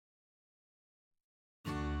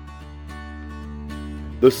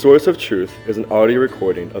The Source of Truth is an audio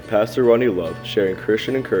recording of Pastor Ronnie Love sharing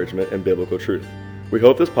Christian encouragement and biblical truth. We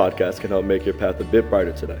hope this podcast can help make your path a bit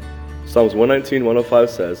brighter today. Psalms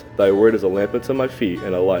 119:105 says, "Thy word is a lamp unto my feet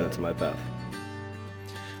and a light unto my path."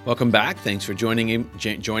 Welcome back. Thanks for joining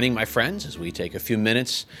my friends as we take a few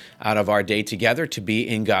minutes out of our day together to be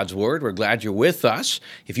in God's Word. We're glad you're with us.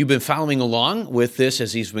 If you've been following along with this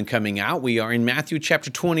as these have been coming out, we are in Matthew chapter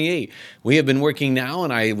 28. We have been working now,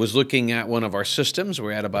 and I was looking at one of our systems.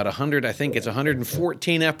 We're at about 100, I think it's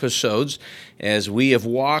 114 episodes as we have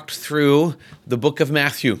walked through the book of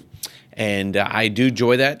Matthew. And I do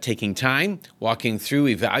enjoy that, taking time, walking through,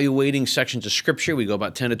 evaluating sections of Scripture. We go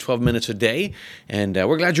about 10 to 12 minutes a day, and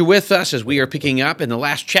we're glad you're with us as we are picking up in the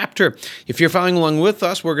last chapter. If you're following along with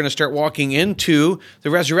us, we're going to start walking into the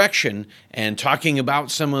resurrection and talking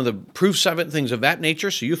about some of the proofs of it, things of that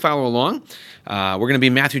nature, so you follow along. We're going to be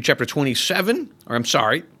in Matthew chapter 28,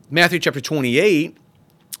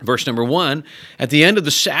 verse number 1, "At the end of the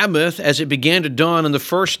Sabbath, as it began to dawn on the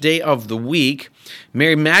first day of the week,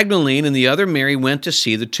 Mary Magdalene and the other Mary went to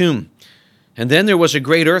see the tomb. And then there was a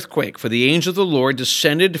great earthquake, for the angel of the Lord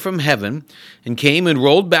descended from heaven and came and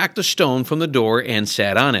rolled back the stone from the door and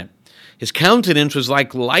sat on it. His countenance was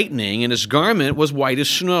like lightning, and his garment was white as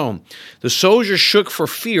snow. The soldiers shook for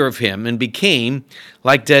fear of him and became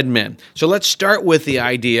like dead men." So let's start with the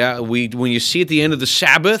idea. When you see at the end of the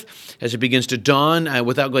Sabbath, as it begins to dawn,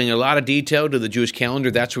 without going into a lot of detail to the Jewish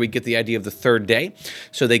calendar, that's where we get the idea of the third day.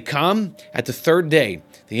 So they come at the third day,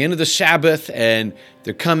 the end of the Sabbath, and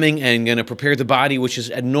they're coming and going to prepare the body, which is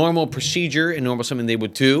a normal procedure and normal something they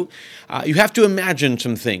would do. You have to imagine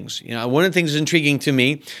some things. One of the things that's intriguing to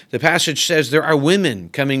me, the passage says there are women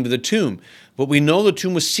coming to the tomb, but we know the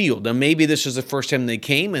tomb was sealed. Now, maybe this is the first time they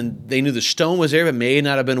came and they knew the stone was there, but may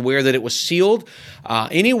not have been aware that it was sealed.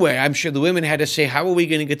 Anyway, I'm sure the women had to say, how are we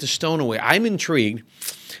going to get the stone away? I'm intrigued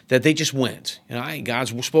that they just went.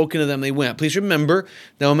 God's spoken to them, they went. Please remember,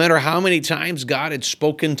 no matter how many times God had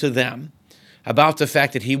spoken to them about the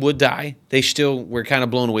fact that he would die, they still were kind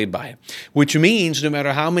of blown away by it. Which means no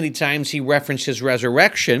matter how many times he referenced his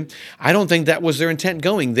resurrection, I don't think that was their intent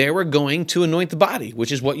going. They were going to anoint the body,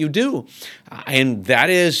 which is what you do. And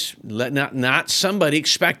that is not somebody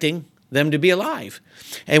expecting them to be alive.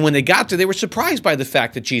 And when they got there, they were surprised by the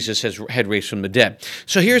fact that Jesus had raised from the dead.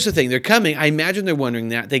 So here's the thing. They're coming. I imagine they're wondering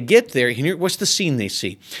that. They get there. What's the scene they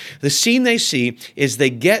see? The scene they see is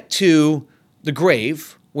they get to the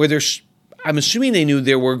grave where I'm assuming they knew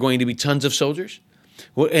there were going to be tons of soldiers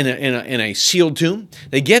in a sealed tomb.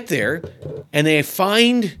 They get there, and they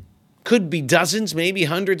find, could be dozens, maybe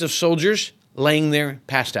hundreds of soldiers laying there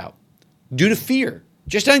passed out due to fear,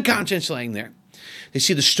 just unconscious laying there. They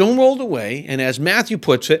see the stone rolled away, and as Matthew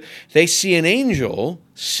puts it, they see an angel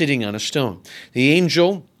sitting on a stone. The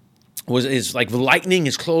angel is like lightning.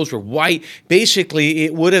 His clothes were white. Basically,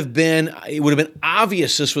 it would have been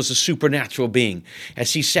obvious this was a supernatural being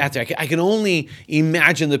as he sat there. I can only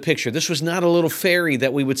imagine the picture. This was not a little fairy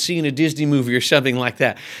that we would see in a Disney movie or something like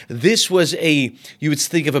that. This was you would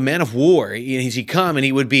think of a man of war. As he come, and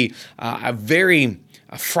he would be a very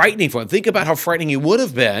frightening for him. Think about how frightening it would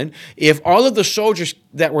have been if all of the soldiers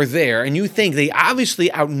that were there, and you think they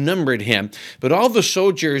obviously outnumbered him, but all the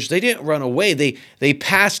soldiers, they didn't run away. They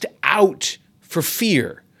passed out for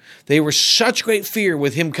fear. They were such great fear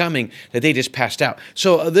with him coming that they just passed out.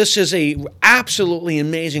 So this is a absolutely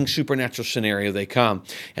amazing supernatural scenario. They come,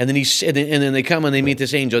 and then they come and they meet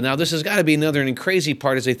this angel. Now, this has got to be another and crazy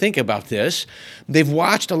part as they think about this. They've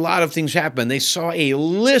watched a lot of things happen. They saw a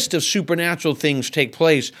list of supernatural things take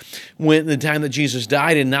place when the time that Jesus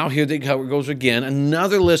died, and now here it goes again.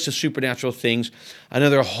 Another list of supernatural things,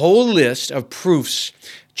 another whole list of proofs.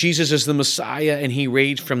 Jesus is the Messiah, and he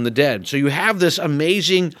raised from the dead. So you have this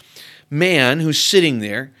amazing man who's sitting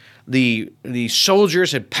there. The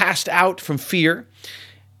soldiers had passed out from fear,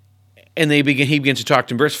 and he begins to talk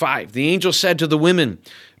to them. Verse 5, the angel said to the women,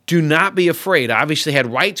 "Do not be afraid." Obviously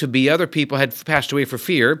had right to be. Other people had passed away for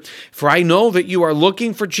fear. "For I know that you are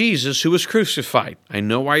looking for Jesus who was crucified. I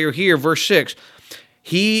know why you're here." Verse 6,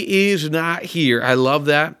 he is not here. I love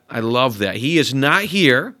that. He is not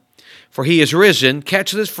here, for he is risen.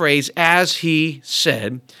 Catch this phrase, as he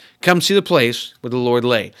said. Come see the place where the Lord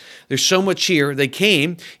lay. There's so much here. They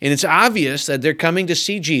came, and it's obvious that they're coming to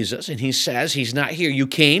see Jesus, and he says he's not here. You're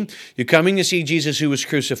coming to see Jesus who was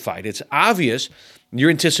crucified. It's obvious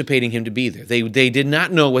you're anticipating him to be there. They did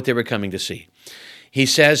not know what they were coming to see. He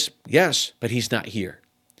says, yes, but he's not here.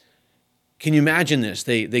 Can you imagine this?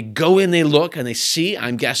 They go in, they look, and they see,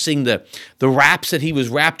 I'm guessing, the wraps that he was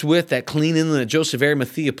wrapped with, that clean linen that Joseph of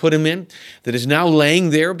Arimathea put him in, that is now laying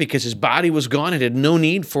there because his body was gone. It had no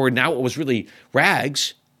need for now what was really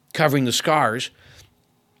rags covering the scars,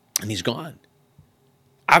 and he's gone.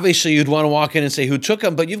 Obviously, you'd want to walk in and say, who took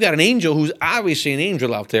him? But you've got an angel who's obviously an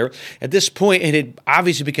angel out there. At this point, it had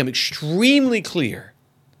obviously become extremely clear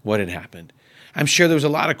what had happened. I'm sure there was a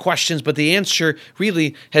lot of questions, but the answer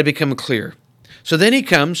really had become clear. So then he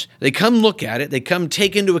comes, they come look at it, they come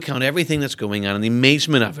take into account everything that's going on and the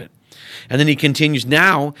amazement of it. And then he continues,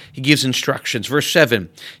 now he gives instructions. Verse 7,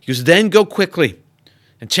 he goes, then go quickly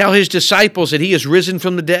and tell his disciples that he is risen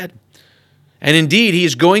from the dead. And indeed, he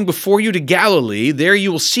is going before you to Galilee. There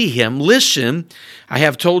you will see him. Listen, I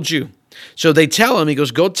have told you. So they tell him, he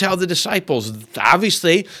goes, go tell the disciples.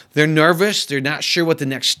 Obviously, they're nervous. They're not sure what the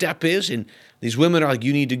next step is. And these women are like,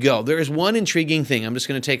 you need to go. There is one intriguing thing I'm just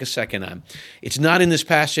going to take a second on. It's not in this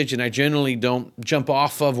passage, and I generally don't jump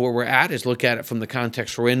off of where we're at, is look at it from the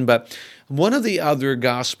context we're in. But one of the other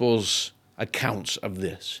Gospels accounts of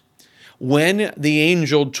this, when the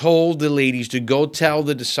angel told the ladies to go tell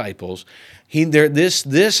the disciples,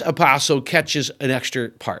 this apostle catches an extra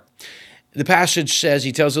part. The passage says,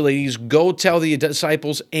 he tells the ladies, go tell the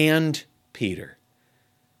disciples and Peter.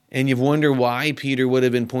 And you wonder why Peter would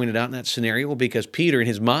have been pointed out in that scenario. Well, because Peter, in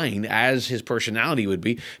his mind, as his personality would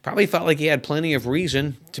be, probably felt like he had plenty of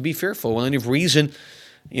reason to be fearful. Plenty of reason.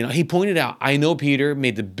 He pointed out, I know Peter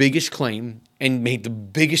made the biggest claim and made the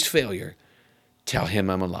biggest failure. Tell him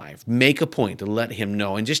I'm alive. Make a point to let him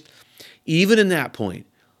know. And just, even in that point,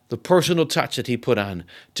 the personal touch that he put on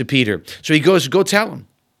to Peter. So he goes, go tell him.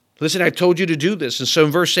 Listen, I told you to do this. And so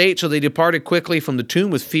in verse 8, so they departed quickly from the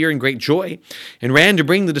tomb with fear and great joy and ran to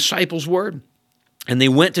bring the disciples word. And they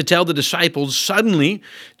went to tell the disciples. Suddenly,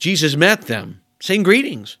 Jesus met them, saying,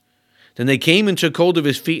 greetings. Then they came and took hold of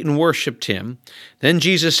his feet and worshipped him. Then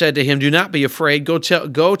Jesus said to him, do not be afraid. Go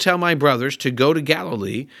tell my brothers to go to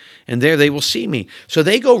Galilee, and there they will see me. So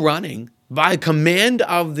they go running by command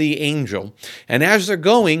of the angel. And as they're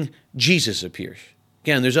going, Jesus appears.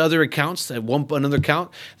 Again, there's other accounts. Another account,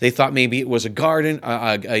 they thought maybe it was a garden.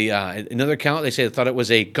 Another account, they say they thought it was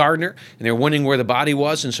a gardener, and they're wondering where the body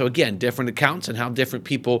was. And so again, different accounts and how different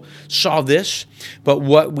people saw this. But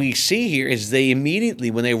what we see here is they immediately,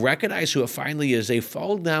 when they recognize who it finally is, they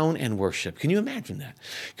fall down and worship. Can you imagine that?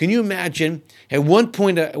 Can you imagine at one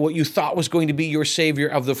point what you thought was going to be your Savior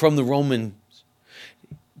from the Romans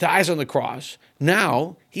dies on the cross?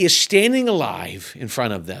 Now he is standing alive in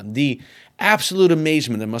front of them. The absolute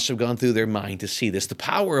amazement that must have gone through their mind to see this, the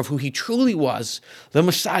power of who he truly was, the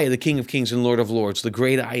Messiah, the King of Kings and Lord of Lords, the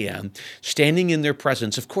great I am, standing in their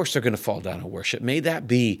presence. Of course, they're going to fall down and worship. May that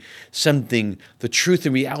be something, the truth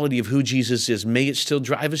and reality of who Jesus is. May it still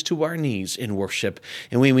drive us to our knees in worship.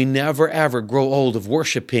 And may we never, ever grow old of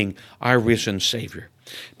worshiping our risen Savior.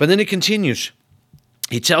 But then it continues.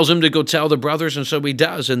 He tells him to go tell the brothers, and so he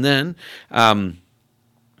does. And then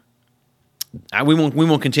we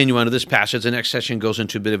won't continue on to this passage. The next session goes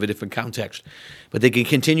into a bit of a different context. But they can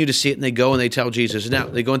continue to see it, and they go and they tell Jesus. Now,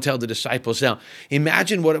 they go and tell the disciples. Now,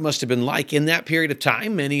 imagine what it must have been like in that period of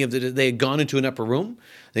time. They had gone into an upper room.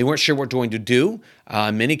 They weren't sure what they're going to do.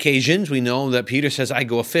 On many occasions, we know that Peter says, I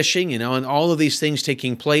go fishing, and all of these things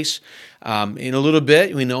taking place. In a little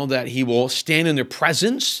bit, we know that he will stand in their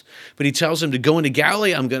presence, but he tells them to go into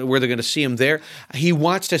Galilee, where they're going to see him there. He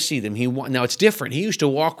wants to see them. Now, it's different. He used to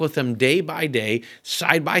walk with them day by day,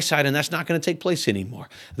 side by side, and that's not going to take place anymore.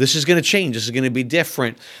 This is going to change. This is going to be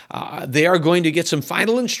different. They are going to get some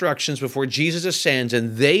final instructions before Jesus ascends,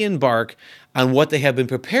 and they embark on what they have been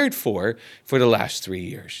prepared for the last 3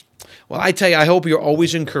 years. Well, I tell you, I hope you're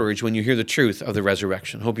always encouraged when you hear the truth of the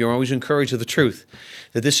resurrection. I hope you're always encouraged of the truth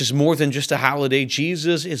that this is more than just a holiday.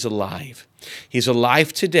 Jesus is alive. He's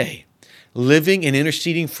alive today, living and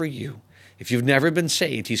interceding for you. If you've never been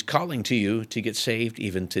saved, he's calling to you to get saved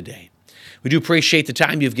even today. We do appreciate the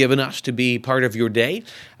time you've given us to be part of your day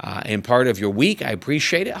and part of your week. I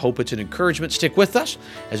appreciate it. I hope it's an encouragement. Stick with us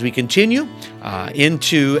as we continue in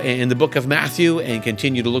the book of Matthew and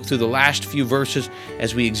continue to look through the last few verses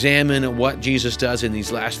as we examine what Jesus does in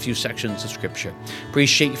these last few sections of Scripture.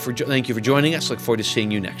 Thank you for joining us. Look forward to seeing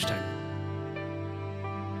you next time.